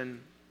is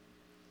when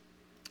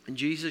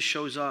Jesus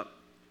shows up.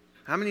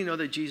 How many know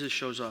that Jesus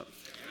shows up?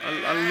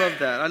 I love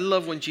that. I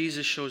love when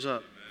Jesus shows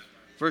up.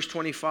 Verse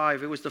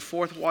 25, it was the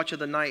fourth watch of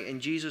the night,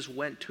 and Jesus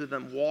went to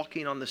them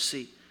walking on the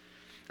sea.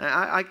 And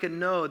I can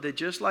know that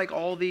just like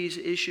all these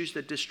issues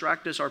that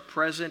distract us are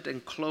present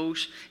and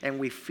close, and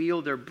we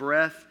feel their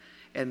breath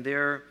and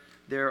their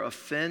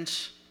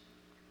offense,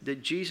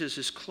 that Jesus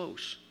is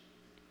close.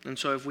 And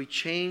so if we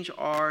change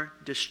our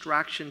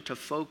distraction to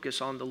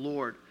focus on the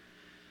Lord,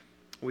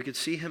 we could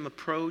see him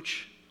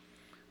approach.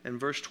 In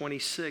verse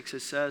 26, it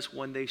says,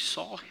 when they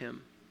saw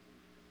him,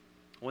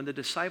 when the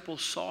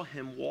disciples saw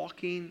him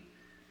walking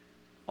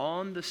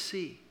on the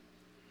sea,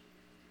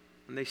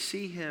 and they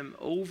see him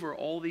over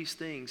all these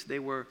things, they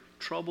were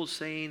troubled,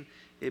 saying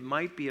it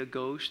might be a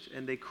ghost,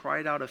 and they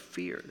cried out of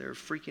fear. They were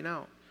freaking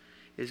out.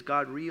 Is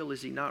God real?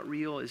 Is he not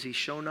real? Is he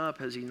shown up?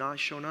 Has he not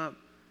shown up?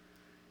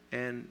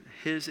 And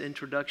his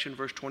introduction,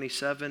 verse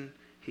 27,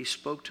 he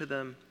spoke to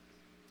them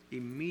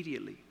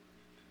immediately,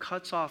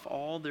 cuts off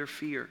all their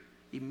fear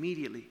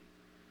immediately,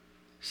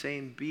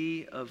 saying,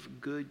 be of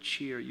good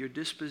cheer. Your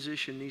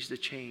disposition needs to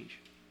change.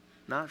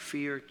 Not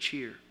fear,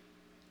 cheer.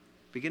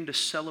 Begin to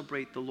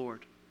celebrate the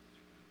Lord.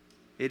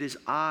 It is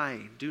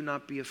I, do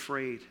not be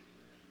afraid.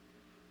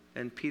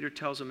 And Peter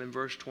tells him in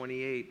verse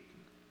 28,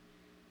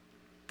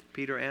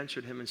 Peter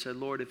answered him and said,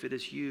 Lord, if it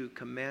is you,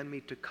 command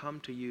me to come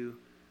to you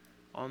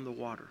on the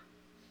water.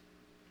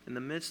 In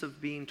the midst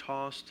of being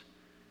tossed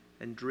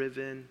and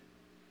driven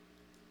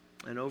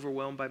and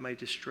overwhelmed by my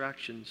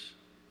distractions,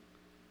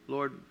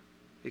 Lord,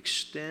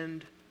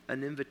 extend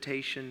an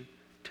invitation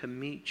to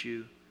meet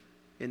you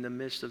in the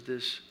midst of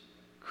this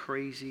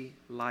crazy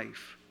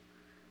life.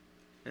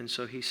 And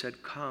so he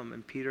said, come.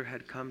 And Peter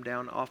had come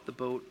down off the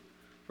boat.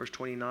 Verse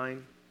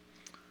 29,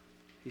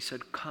 he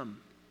said,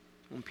 come.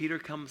 When Peter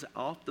comes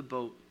off the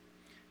boat,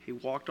 he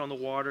walked on the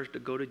water to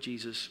go to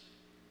Jesus.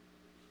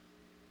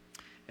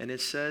 And it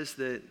says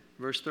that,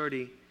 verse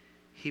 30,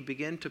 he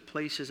began to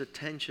place his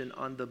attention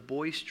on the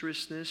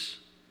boisterousness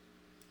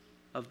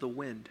of the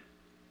wind.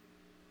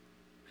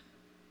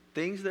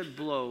 Things that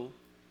blow,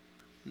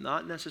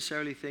 not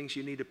necessarily things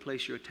you need to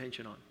place your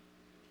attention on.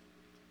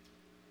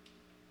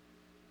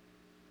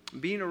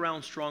 Being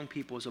around strong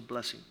people is a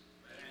blessing.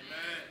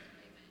 Amen.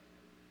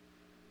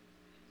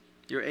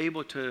 You're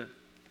able to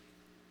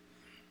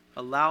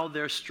allow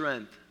their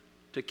strength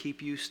to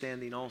keep you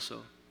standing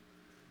also.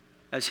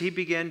 As he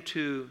began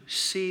to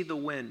see the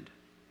wind,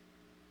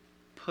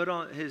 put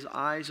on his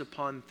eyes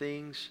upon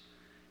things,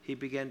 he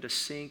began to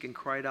sink and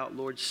cried out,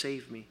 Lord,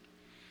 save me.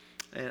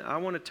 And I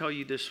want to tell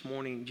you this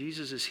morning,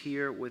 Jesus is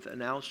here with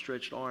an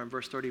outstretched arm.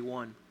 Verse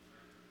 31.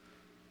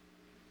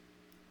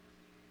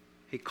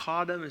 He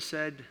caught him and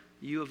said,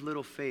 you of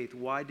little faith,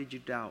 why did you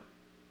doubt?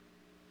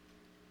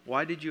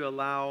 Why did you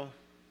allow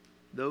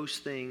those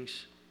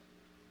things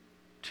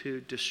to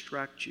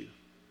distract you?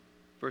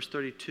 Verse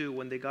 32,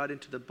 when they got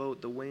into the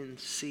boat, the wind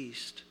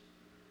ceased.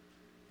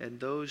 And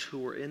those who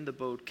were in the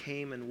boat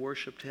came and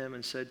worshiped him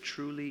and said,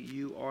 truly,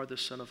 you are the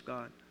Son of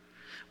God.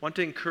 I want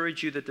to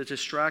encourage you that the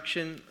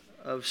distraction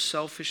of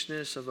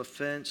selfishness, of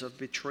offense, of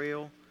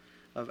betrayal,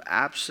 of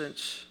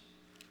absence,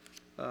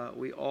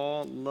 we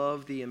all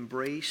love the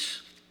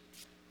embrace.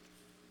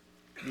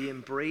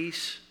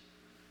 The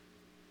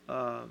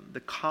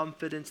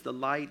confidence, the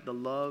light, the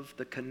love,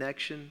 the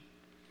connection.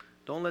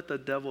 Don't let the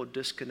devil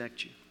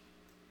disconnect you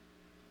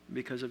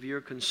because of your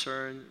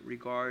concern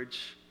regards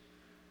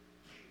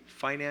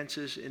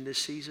finances in this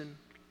season,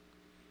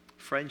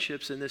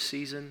 friendships in this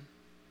season,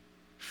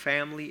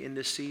 family in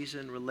this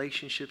season,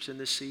 relationships in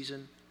this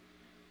season.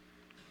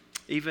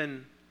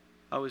 Even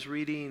I was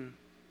reading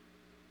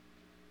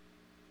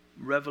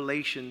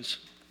Revelations,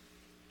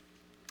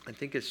 I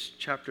think it's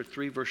chapter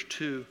 3, verse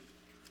 2,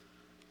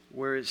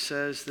 where it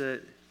says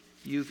that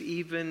you've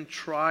even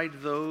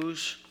tried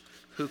those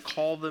who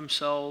call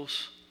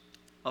themselves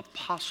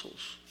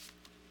apostles.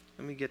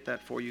 Let me get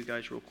that for you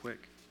guys real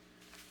quick.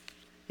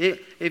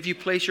 If you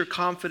place your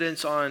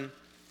confidence on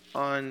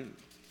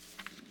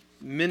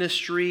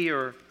ministry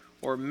or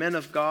men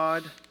of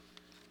God,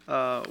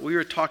 we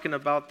were talking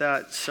about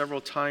that several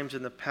times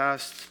in the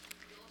past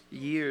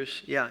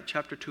years. Yeah,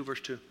 chapter 2,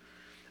 verse 2.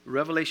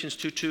 Revelations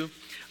 2:2.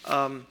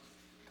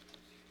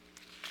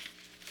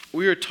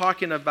 We were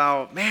talking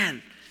about,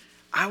 man,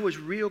 I was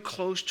real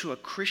close to a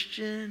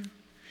Christian,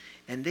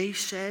 and they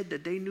said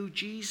that they knew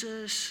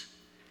Jesus,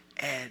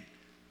 and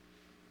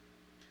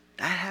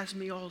that has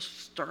me all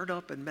stirred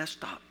up and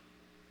messed up.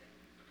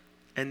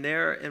 And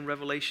there in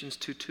Revelations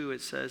 2:2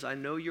 it says, I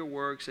know your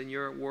works and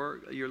your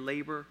work, your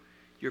labor,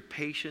 your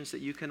patience,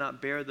 that you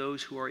cannot bear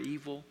those who are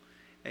evil,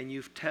 and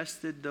you've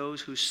tested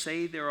those who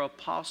say they're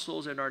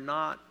apostles and are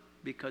not,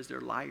 because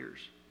they're liars.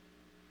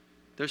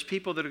 There's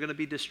people that are going to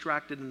be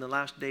distracted in the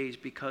last days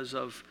because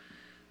of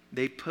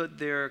they put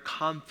their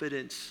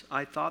confidence.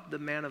 I thought the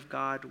man of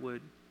God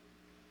would,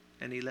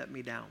 and he let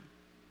me down.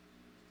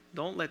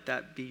 Don't let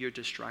that be your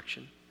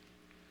distraction.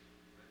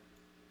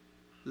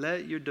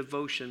 Let your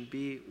devotion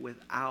be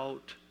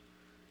without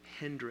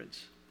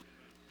hindrance.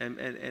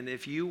 And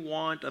if you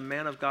want a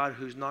man of God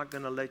who's not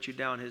going to let you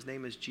down, his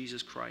name is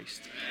Jesus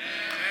Christ.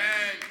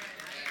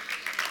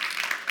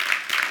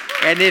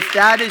 And if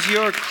that is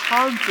your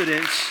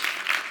confidence,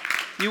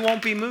 you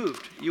won't be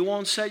moved. You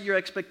won't set your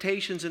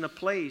expectations in a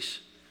place.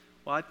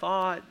 Well, I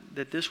thought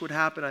that this would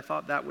happen. I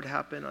thought that would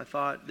happen. I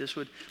thought this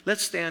would.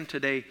 Let's stand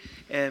today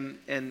and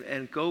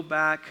go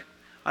back.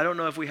 I don't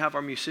know if we have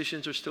our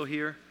musicians are still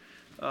here.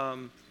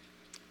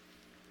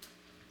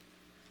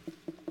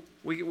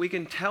 We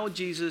can tell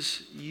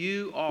Jesus,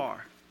 you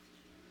are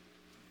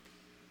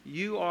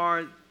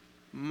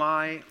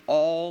my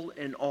all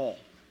in all.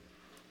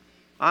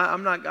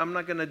 I'm not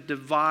going to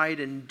divide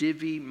and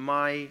divvy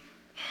my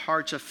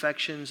heart's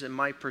affections and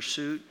my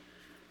pursuit.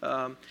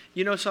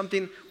 You know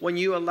something? When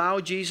you allow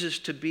Jesus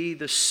to be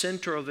the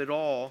center of it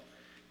all,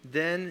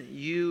 then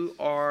you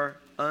are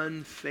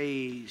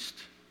unfazed.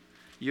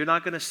 You're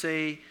not going to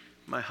say,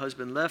 my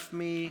husband left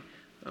me,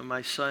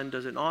 my son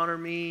doesn't honor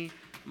me,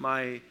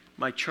 my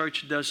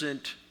church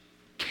doesn't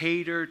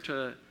cater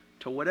to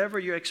whatever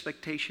your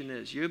expectation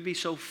is. You'll be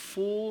so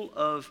full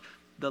of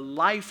the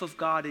life of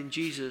God in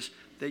Jesus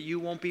that you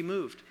won't be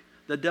moved.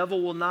 The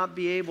devil will not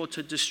be able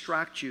to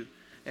distract you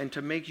and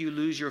to make you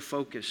lose your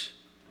focus.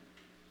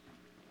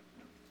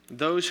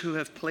 Those who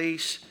have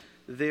placed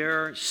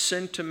their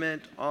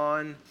sentiment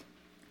on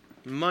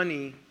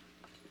money,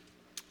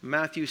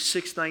 Matthew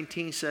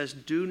 6:19 says,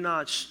 do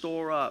not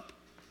store up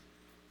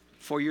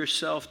for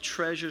yourself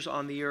treasures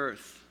on the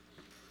earth,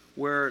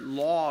 where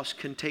loss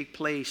can take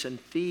place and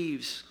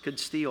thieves can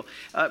steal.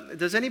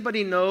 Does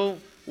anybody know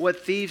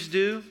what thieves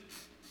do?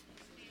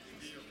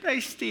 They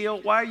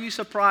steal. Why are you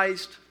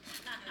surprised?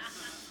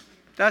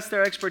 That's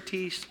their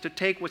expertise, to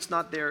take what's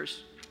not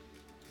theirs.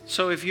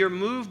 So if you're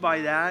moved by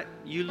that,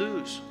 you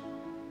lose.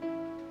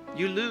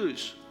 You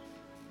lose.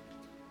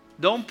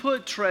 Don't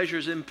put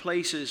treasures in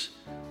places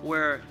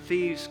where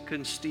thieves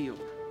can steal.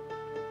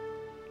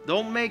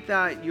 Don't make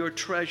that your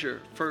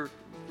treasure. For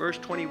verse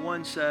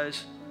 21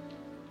 says,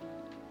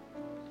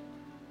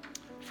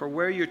 for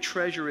where your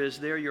treasure is,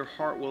 there your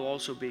heart will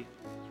also be.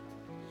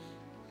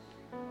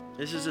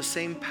 This is the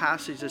same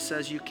passage that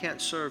says you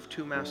can't serve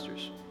two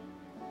masters.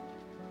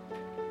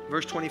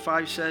 Verse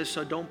 25 says,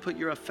 so don't put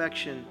your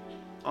affection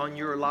on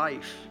your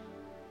life.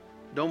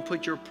 Don't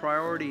put your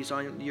priorities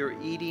on your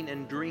eating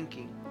and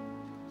drinking,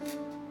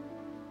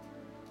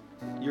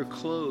 your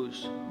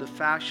clothes, the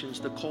fashions,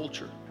 the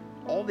culture.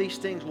 All these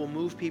things will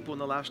move people in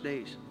the last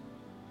days.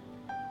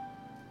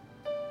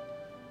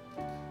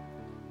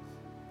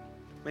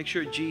 Make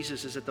sure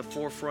Jesus is at the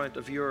forefront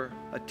of your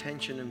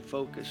attention and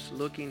focus,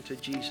 looking to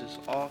Jesus,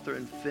 author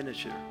and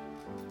finisher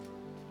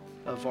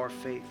of our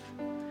faith.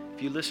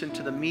 If you listen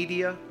to the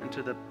media and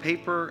to the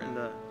paper, and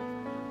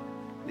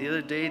the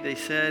other day they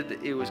said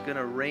it was going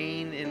to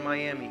rain in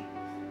Miami.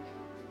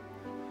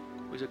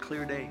 It was a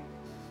clear day.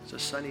 It's a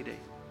sunny day.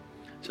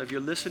 So if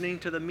you're listening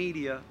to the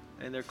media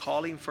and they're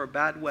calling for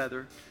bad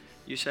weather,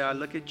 you say, I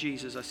look at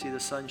Jesus, I see the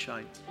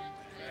sunshine.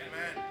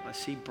 I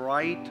see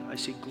bright, I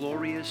see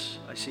glorious,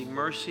 I see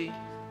mercy,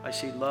 I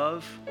see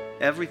love.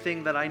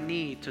 Everything that I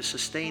need to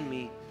sustain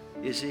me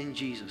is in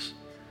Jesus.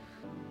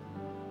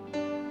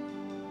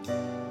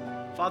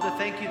 Father,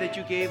 thank you that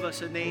you gave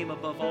us a name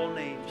above all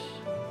names.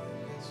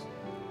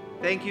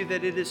 Thank you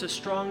that it is a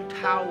strong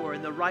tower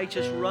and the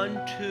righteous run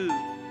to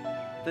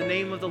the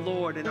name of the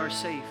Lord and are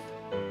safe.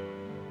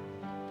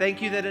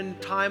 Thank you that in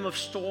time of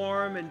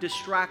storm and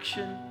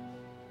distraction,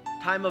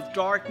 time of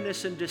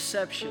darkness and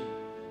deception,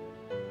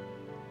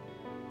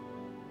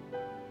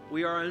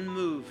 we are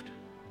unmoved,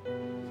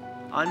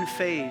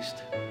 unfazed.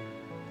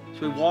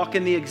 So we walk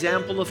in the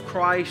example of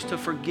Christ to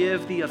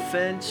forgive the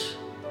offense,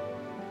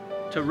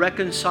 to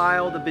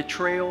reconcile the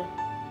betrayal,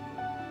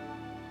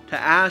 to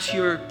ask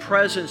your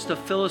presence to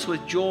fill us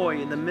with joy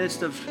in the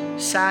midst of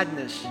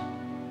sadness.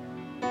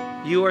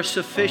 You are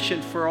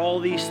sufficient for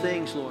all these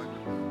things, Lord.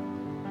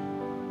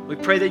 We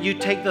pray that you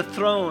take the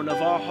throne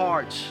of our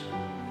hearts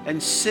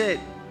and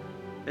sit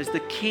as the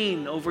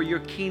king over your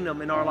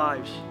kingdom in our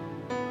lives.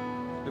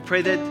 We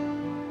pray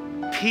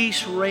that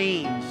peace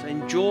reigns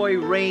and joy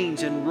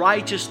reigns and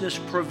righteousness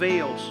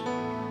prevails.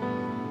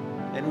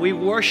 And we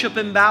worship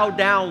and bow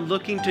down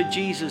looking to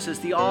Jesus as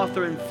the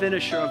author and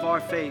finisher of our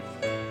faith.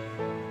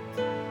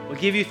 We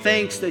give you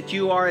thanks that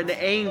you are an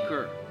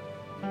anchor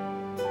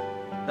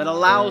that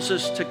allows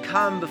us to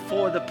come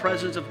before the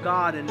presence of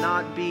God and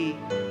not be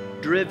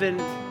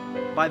driven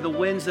by the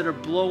winds that are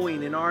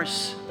blowing in our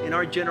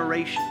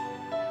generation.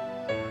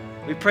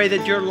 We pray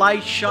that your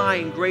light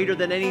shine greater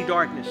than any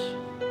darkness,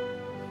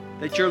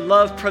 that your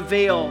love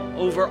prevail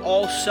over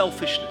all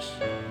selfishness,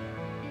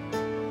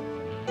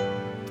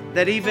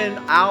 that even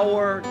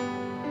our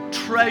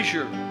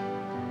treasure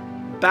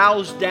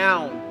bows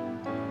down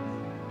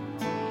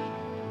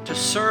to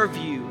serve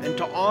you and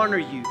to honor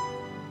you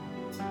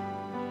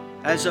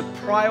as a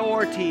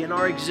priority in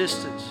our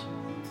existence.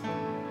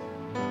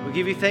 We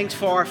give you thanks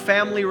for our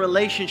family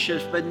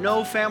relationships, but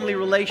no family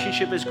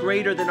relationship is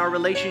greater than our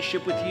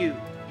relationship with you.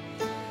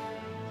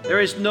 There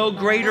is no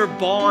greater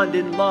bond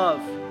in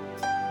love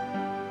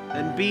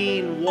than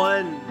being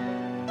one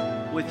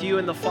with you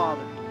and the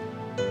Father.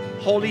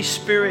 Holy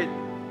Spirit,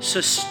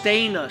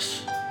 sustain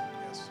us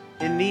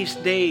in these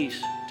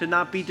days to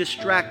not be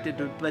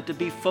distracted, but to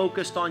be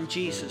focused on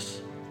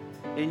Jesus.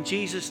 In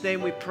Jesus'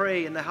 name we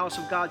pray, and the house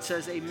of God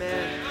says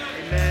amen,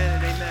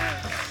 amen, and amen.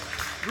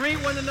 Greet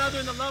one another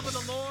in the love of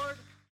the Lord.